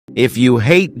If you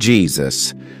hate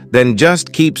Jesus, then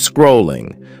just keep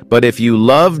scrolling. But if you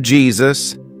love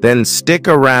Jesus, then stick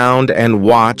around and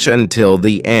watch until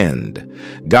the end.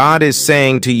 God is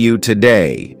saying to you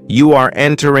today, you are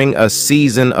entering a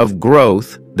season of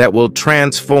growth that will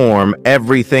transform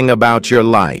everything about your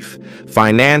life,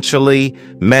 financially,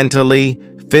 mentally,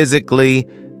 physically,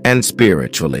 and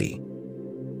spiritually.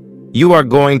 You are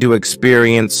going to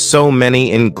experience so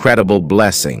many incredible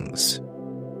blessings.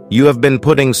 You have been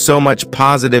putting so much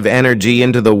positive energy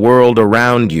into the world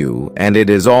around you, and it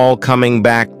is all coming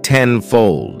back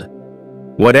tenfold.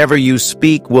 Whatever you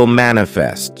speak will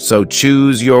manifest, so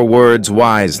choose your words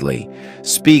wisely.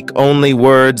 Speak only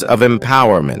words of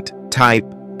empowerment. Type,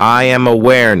 I am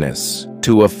awareness,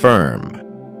 to affirm.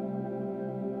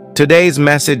 Today's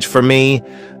message for me,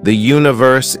 the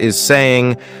universe is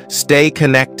saying, stay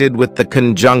connected with the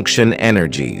conjunction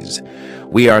energies.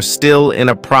 We are still in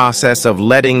a process of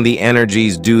letting the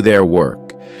energies do their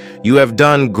work. You have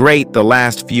done great the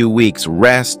last few weeks.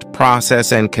 Rest,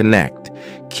 process, and connect.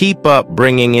 Keep up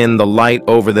bringing in the light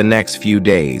over the next few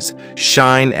days.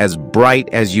 Shine as bright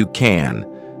as you can.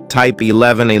 Type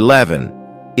 1111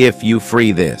 if you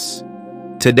free this.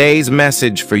 Today's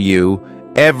message for you,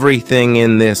 everything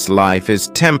in this life is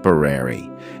temporary.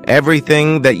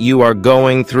 Everything that you are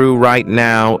going through right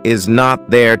now is not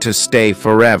there to stay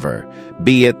forever,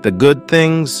 be it the good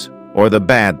things or the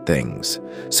bad things.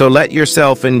 So let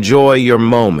yourself enjoy your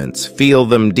moments, feel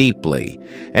them deeply.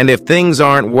 And if things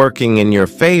aren't working in your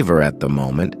favor at the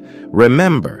moment,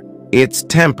 remember, it's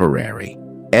temporary.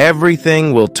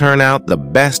 Everything will turn out the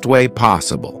best way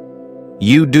possible.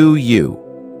 You do you.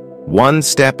 One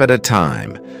step at a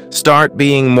time. Start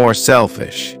being more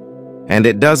selfish. And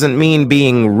it doesn't mean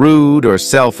being rude or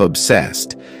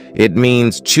self-obsessed. It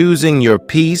means choosing your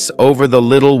peace over the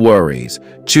little worries,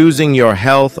 choosing your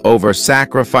health over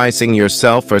sacrificing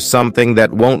yourself for something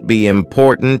that won't be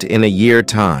important in a year's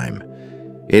time.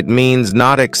 It means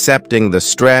not accepting the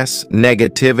stress,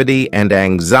 negativity, and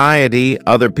anxiety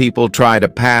other people try to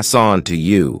pass on to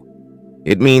you.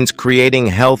 It means creating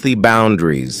healthy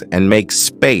boundaries and make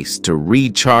space to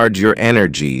recharge your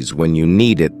energies when you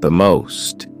need it the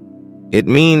most. It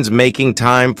means making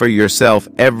time for yourself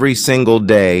every single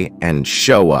day and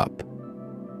show up.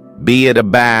 Be it a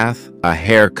bath, a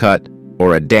haircut,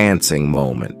 or a dancing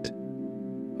moment.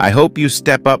 I hope you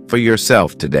step up for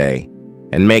yourself today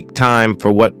and make time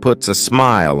for what puts a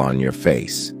smile on your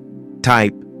face.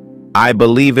 Type, I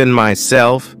believe in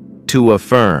myself, to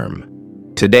affirm.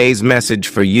 Today's message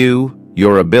for you,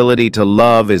 your ability to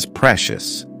love is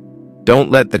precious. Don't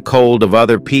let the cold of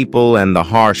other people and the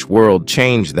harsh world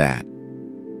change that.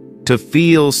 To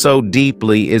feel so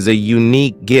deeply is a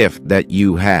unique gift that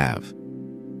you have.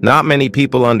 Not many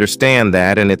people understand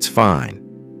that, and it's fine.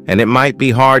 And it might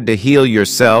be hard to heal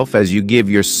yourself as you give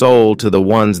your soul to the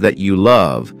ones that you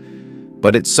love,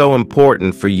 but it's so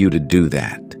important for you to do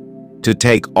that. To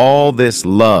take all this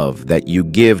love that you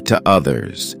give to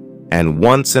others and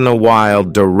once in a while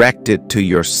direct it to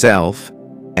yourself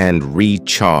and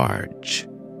recharge.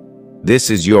 This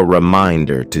is your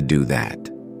reminder to do that.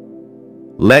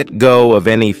 Let go of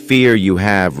any fear you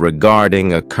have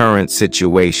regarding a current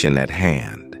situation at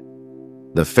hand.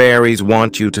 The fairies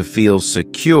want you to feel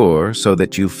secure so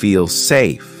that you feel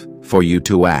safe for you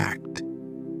to act.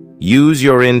 Use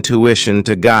your intuition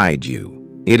to guide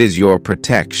you. It is your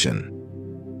protection.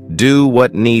 Do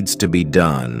what needs to be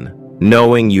done,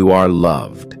 knowing you are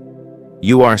loved.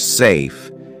 You are safe,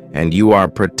 and you are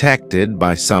protected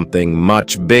by something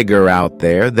much bigger out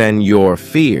there than your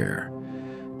fear.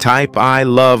 Type I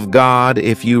love God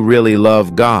if you really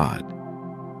love God.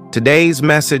 Today's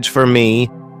message for me,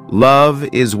 love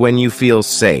is when you feel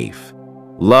safe.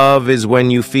 Love is when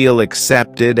you feel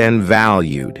accepted and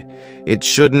valued. It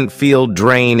shouldn't feel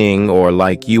draining or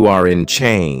like you are in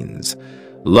chains.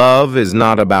 Love is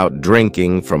not about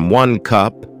drinking from one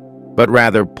cup, but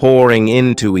rather pouring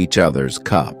into each other's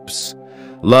cups.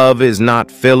 Love is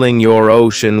not filling your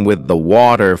ocean with the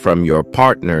water from your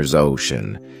partner's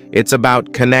ocean. It's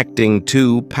about connecting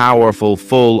two powerful,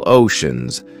 full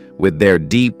oceans with their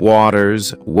deep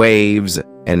waters, waves,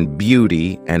 and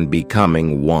beauty and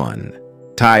becoming one.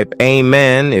 Type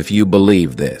Amen if you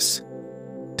believe this.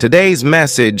 Today's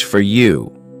message for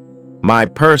you. My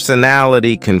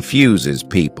personality confuses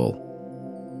people.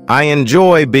 I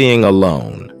enjoy being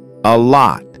alone, a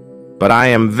lot, but I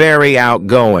am very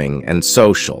outgoing and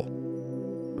social.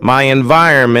 My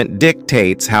environment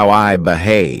dictates how I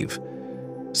behave.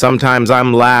 Sometimes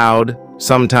I'm loud,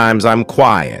 sometimes I'm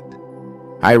quiet.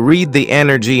 I read the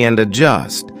energy and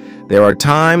adjust. There are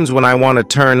times when I want to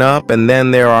turn up, and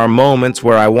then there are moments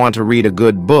where I want to read a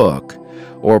good book.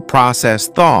 or process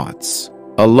thoughts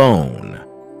alone.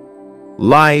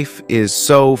 Life is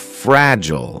so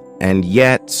fragile and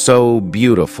yet so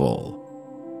beautiful,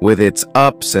 with its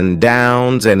ups and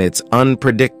downs and its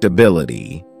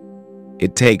unpredictability.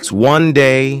 It takes one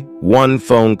day, one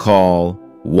phone call,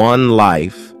 one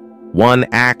life, one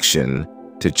action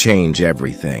to change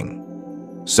everything.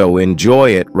 So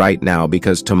enjoy it right now,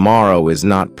 because tomorrow is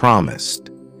not promised.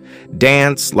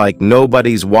 Dance like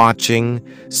nobody's watching,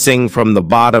 sing from the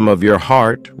bottom of your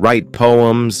heart, write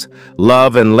poems,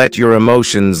 love and let your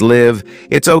emotions live.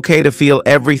 It's okay to feel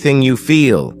everything you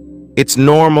feel. It's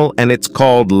normal and it's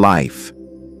called life.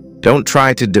 Don't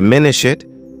try to diminish it,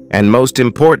 and most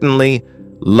importantly,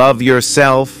 love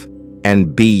yourself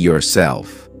and be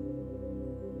yourself.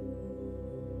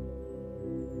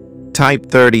 Type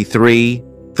 33.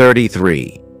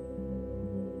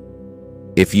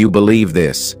 If you believe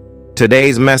this,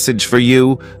 today's message for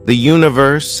you: the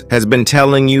universe has been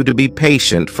telling you to be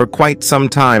patient for quite some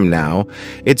time now.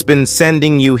 It's been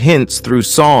sending you hints through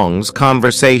songs,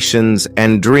 conversations,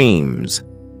 and dreams.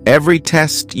 Every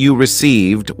test you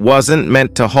received wasn't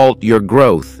meant to halt your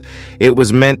growth. It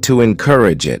was meant to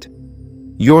encourage it.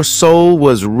 Your soul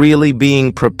was really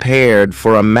being prepared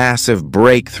for a massive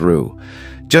breakthrough.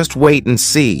 Just wait and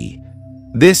see.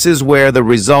 This is where the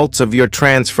results of your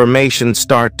transformation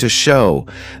start to show.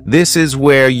 This is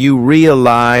where you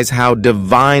realize how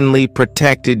divinely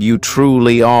protected you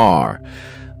truly are.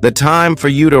 The time for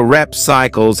you to rep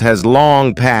cycles has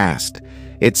long passed.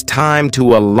 It's time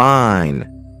to align.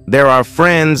 There are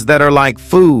friends that are like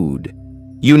food.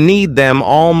 You need them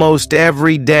almost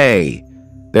every day.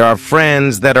 There are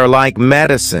friends that are like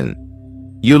medicine.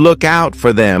 You look out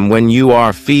for them when you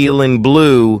are feeling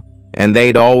blue, and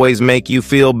they'd always make you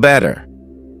feel better.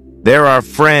 There are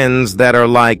friends that are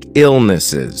like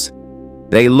illnesses.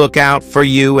 They look out for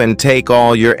you and take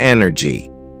all your energy.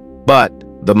 But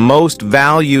the most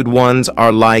valued ones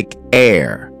are like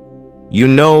air. You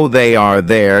know they are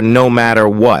there no matter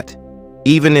what,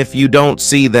 even if you don't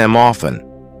see them often.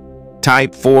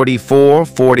 Type 44.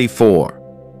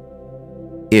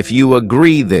 If you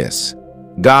agree this,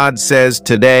 God says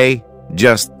today,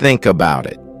 just think about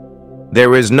it.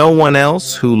 There is no one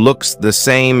else who looks the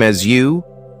same as you,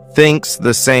 thinks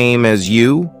the same as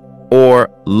you, or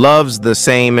loves the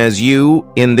same as you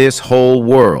in this whole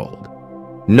world.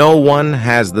 No one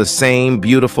has the same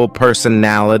beautiful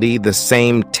personality, the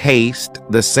same taste,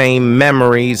 the same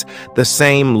memories, the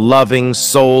same loving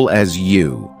soul as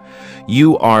you.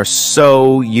 You are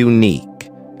so unique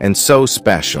and so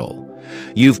special.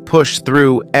 You've pushed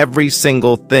through every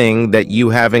single thing that you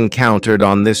have encountered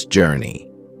on this journey.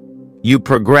 You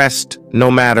progressed no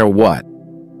matter what.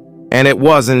 And it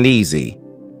wasn't easy.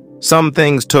 Some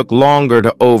things took longer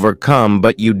to overcome,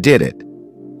 but you did it.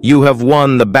 You have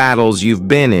won the battles you've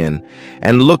been in,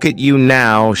 and look at you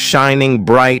now, shining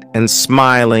bright and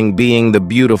smiling, being the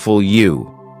beautiful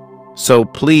you. So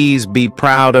please be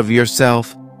proud of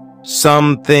yourself.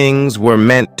 Some things were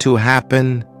meant to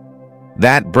happen.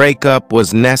 That breakup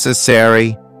was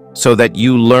necessary so that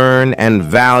you learn and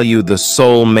value the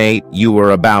soulmate you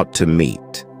were about to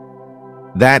meet.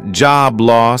 That job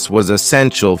loss was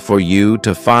essential for you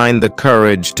to find the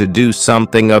courage to do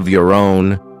something of your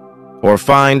own, or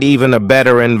find even a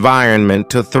better environment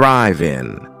to thrive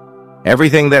in.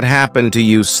 Everything that happened to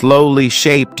you slowly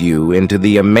shaped you into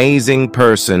the amazing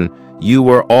person you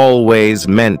were always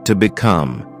meant to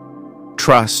become.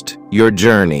 Trust your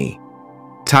journey.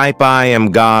 Type I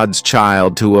am God's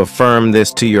child to affirm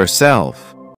this to yourself.